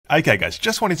Okay guys,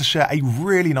 just wanted to share a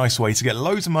really nice way to get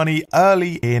loads of money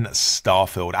early in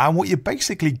Starfield, and what you're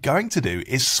basically going to do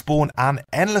is spawn an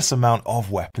endless amount of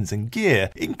weapons and gear,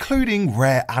 including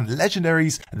rare and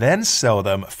legendaries, then sell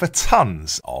them for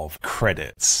tons of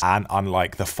credits. And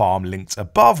unlike the farm linked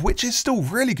above, which is still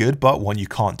really good but one you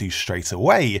can't do straight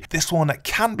away, this one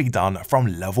can be done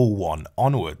from level 1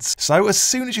 onwards. So as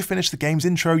soon as you finish the game's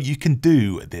intro, you can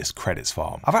do this credits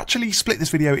farm. I've actually split this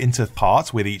video into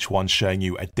parts, with each one showing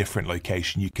you a different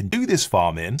location you can do this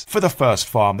farm in. For the first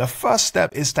farm, the first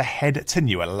step is to head to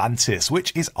New Atlantis,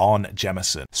 which is on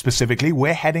Jemison. Specifically,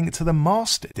 we're heading to the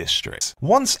Mast District.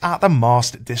 Once at the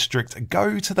Mast District,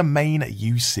 go to the main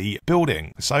UC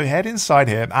building. So head inside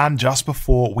here, and just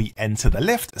before we enter the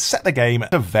lift, set the game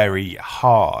to very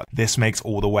hard. This makes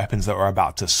all the weapons that are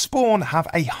about to spawn have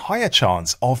a higher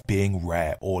chance of being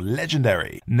rare or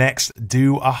legendary. Next,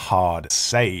 do a hard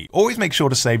save. Always make sure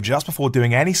to save just before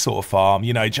doing any sort of farm,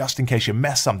 you know, just in case you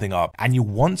mess something up and you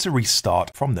want to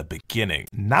restart from the beginning.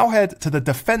 Now head to the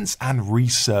defense and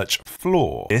research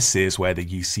floor. This is where the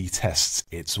UC tests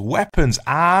its weapons,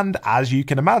 and as you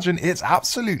can imagine, it's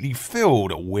absolutely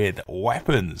filled with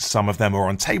weapons. Some of them are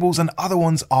on tables and other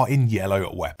ones are in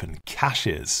yellow weapon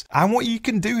caches. And what you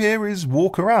can do here is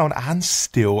walk around and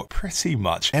steal pretty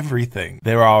much everything.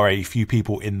 There are a few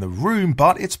people in the room,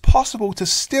 but it's possible to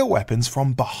steal weapons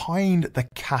from behind the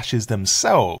caches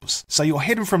themselves. So you're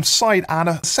hidden from sight and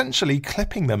essentially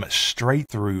clipping them straight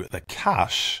through the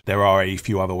cache. There are a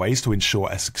few other ways to ensure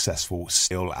a successful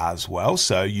steal as well.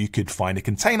 So you could find a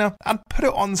container and put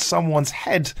it on someone's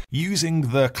head using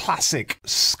the classic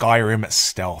Skyrim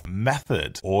stealth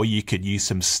method. Or you could use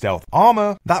some stealth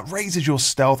armor that raises your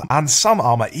stealth, and some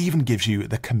armor even gives you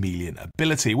the chameleon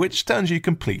ability, which turns you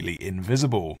completely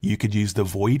invisible. You could use the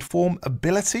void form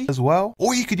ability as well,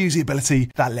 or you could use the ability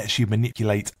that lets you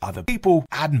manipulate other people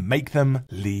and make them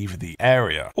leave the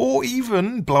area, or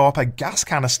even blow up a gas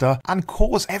canister and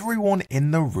cause everyone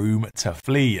in the room to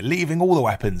flee, leaving all the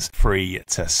weapons free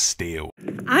to steal.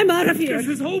 I'm out of here. This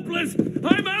is hopeless.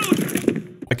 I'm out.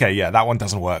 Okay, yeah, that one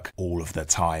doesn't work all of the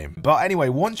time. But anyway,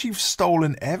 once you've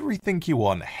stolen everything you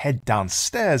want, head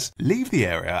downstairs, leave the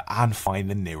area and find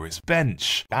the nearest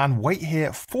bench and wait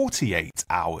here 48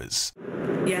 hours.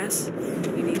 Yes,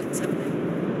 we needed something.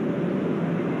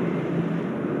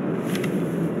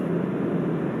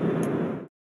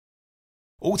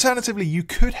 Alternatively, you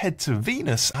could head to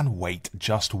Venus and wait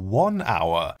just 1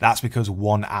 hour. That's because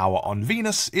 1 hour on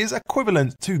Venus is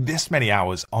equivalent to this many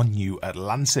hours on New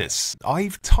Atlantis.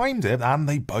 I've timed it and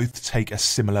they both take a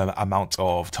similar amount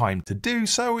of time to do,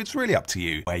 so it's really up to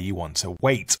you where you want to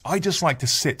wait. I just like to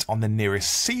sit on the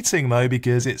nearest seating though,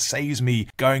 because it saves me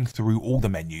going through all the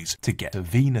menus to get to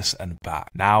Venus and back.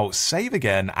 Now save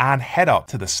again and head up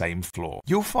to the same floor.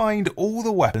 You'll find all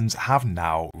the weapons have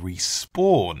now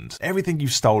respawned. Everything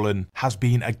you've stolen has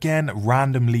been again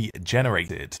randomly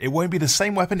generated. It won't be the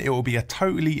same weapon, it will be a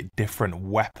totally different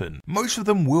weapon. Most of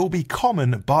them will be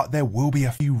common, but there will be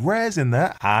a few rares in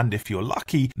there, and if you're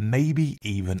lucky, maybe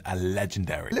even a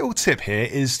legendary. Little tip here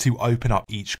is to open up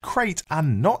each crate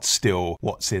and not steal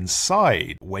what's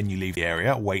inside. When you leave the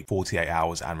area, wait 48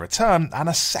 hours and return, and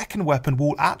a second weapon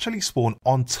will actually spawn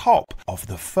on top of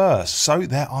the first. So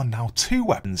there are now 2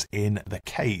 weapons in the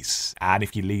case. And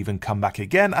if you leave and come back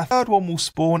again, a third one will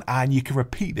spawn, and you can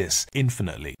repeat this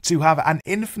infinitely to have an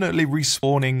infinitely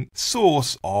respawning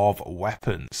source of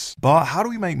weapons. But how do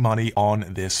we make money on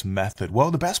this method?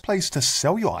 Well, the best place to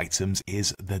sell your items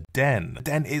is the den. The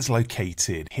den is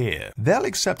located here. They'll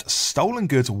accept stolen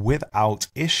goods without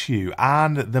issue,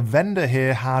 and the vendor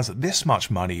here has this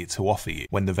much money to offer you.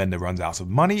 When the vendor runs out of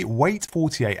money, wait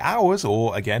 48 hours,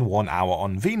 or again 1 hour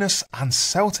on Venus, and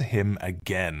sell to him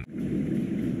again.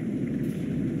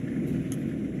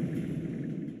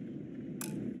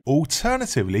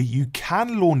 Alternatively, you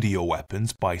can launder your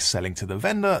weapons by selling to the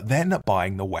vendor, then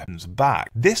buying the weapons back.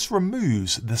 This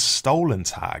removes the stolen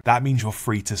tag. That means you're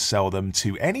free to sell them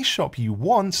to any shop you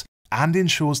want and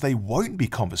ensures they won't be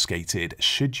confiscated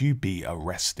should you be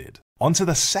arrested. Onto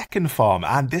the second farm,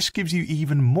 and this gives you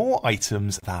even more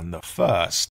items than the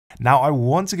first. Now, I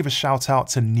want to give a shout out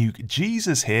to Nuke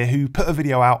Jesus here, who put a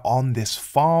video out on this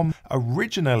farm.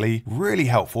 Originally really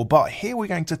helpful, but here we're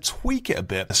going to tweak it a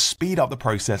bit to speed up the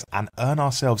process and earn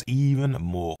ourselves even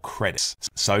more credits.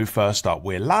 So first up,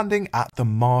 we're landing at the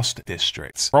Mast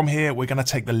District. From here, we're going to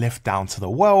take the lift down to the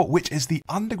well, which is the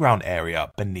underground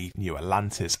area beneath New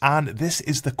Atlantis. And this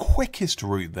is the quickest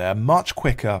route there, much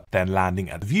quicker than landing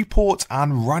at the viewport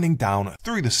and running down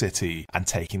through the city and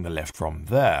taking the lift from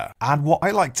there. And what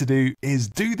I like to do is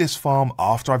do this farm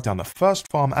after I've done the first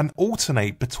farm and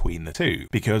alternate between the two,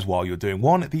 because while you're doing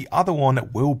one, the other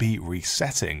one will be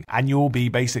resetting and you'll be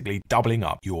basically doubling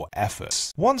up your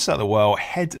efforts. Once at the well,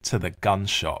 head to the gun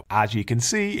shop. As you can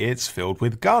see, it's filled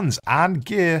with guns and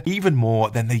gear, even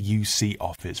more than the UC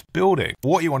office building.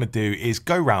 What you want to do is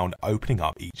go round opening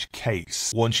up each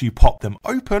case. Once you pop them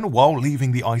open while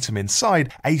leaving the item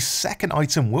inside, a second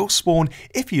item will spawn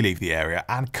if you leave the area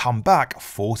and come back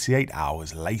 48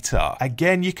 hours later.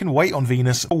 Again, you can wait on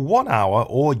Venus for 1 hour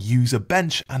or use a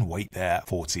bench and wait there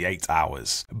 48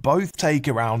 hours. Both take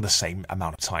around the same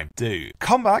amount of time to do.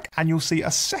 Come back and you'll see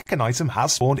a second item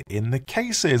has spawned in the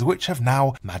cases, which have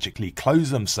now magically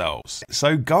closed themselves.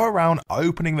 So go around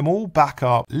opening them all back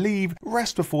up, leave,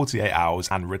 rest for 48 hours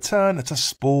and return to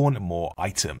spawn more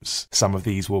items. Some of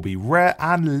these will be rare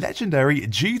and legendary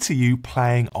due to you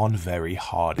playing on very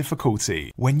hard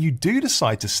difficulty. When you do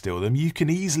decide to steal them, you can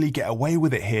easily get away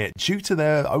with it here due to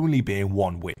there only being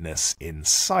one witness in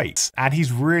sight. And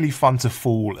he's really fun to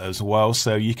fool as well,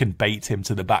 so you can bait him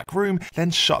to the back room,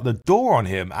 then shut the door on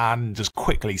him and just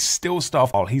quickly steal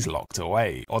stuff while he's locked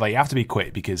away. Although you have to be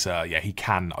quick because yeah, he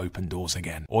can open doors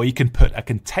again. Or you can put a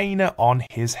container on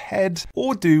his head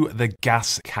or do the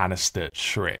gas canister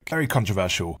trick. Very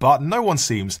controversial, but no one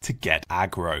seems to get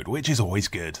aggroed, which is always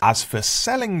good. As for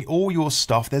selling all your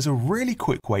stuff, there's a really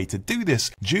quick way to do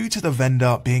this due to the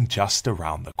vendor being just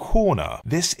around the corner.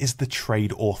 This is the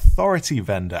Trade Authority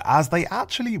vendor, as they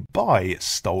actually buy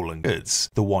stolen goods.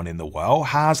 The one in the well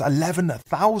has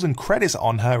 11,000 credits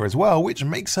on her as well, which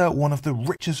makes her one of the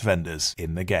richest vendors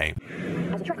in the game.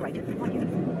 Has a truck right on you.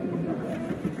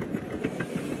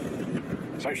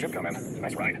 Sorry, ship coming.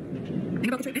 Nice ride.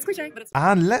 It's cliche, but it's...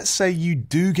 And let's say you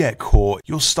do get caught,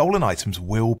 your stolen items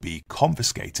will be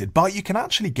confiscated, but you can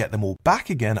actually get them all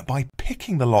back again by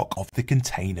picking the lock of the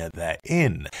container they're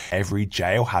in. Every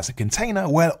jail has a container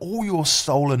where all your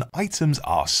stolen items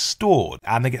are stored,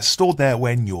 and they get stored there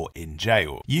when you're in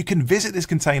jail. You can visit this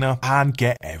container and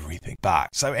get everything back.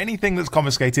 So anything that's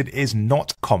confiscated is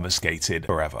not confiscated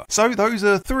forever. So those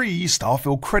are 3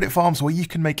 Starfield credit farms where you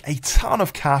can make a ton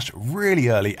of cash really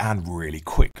early and really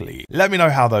quickly. Let me know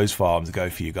how those farms go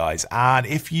for you guys, and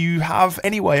if you have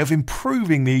any way of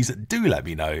improving these, do let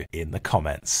me know in the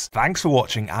comments. Thanks for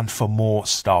watching, and for more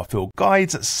Starfield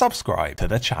guides, subscribe to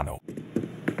the channel.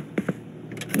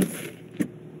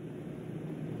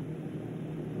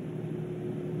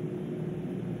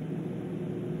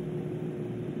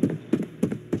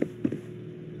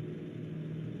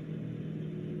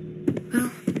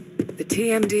 Well, the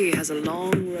TMD has a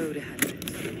long road ahead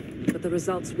of it, but the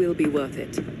results will be worth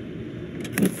it.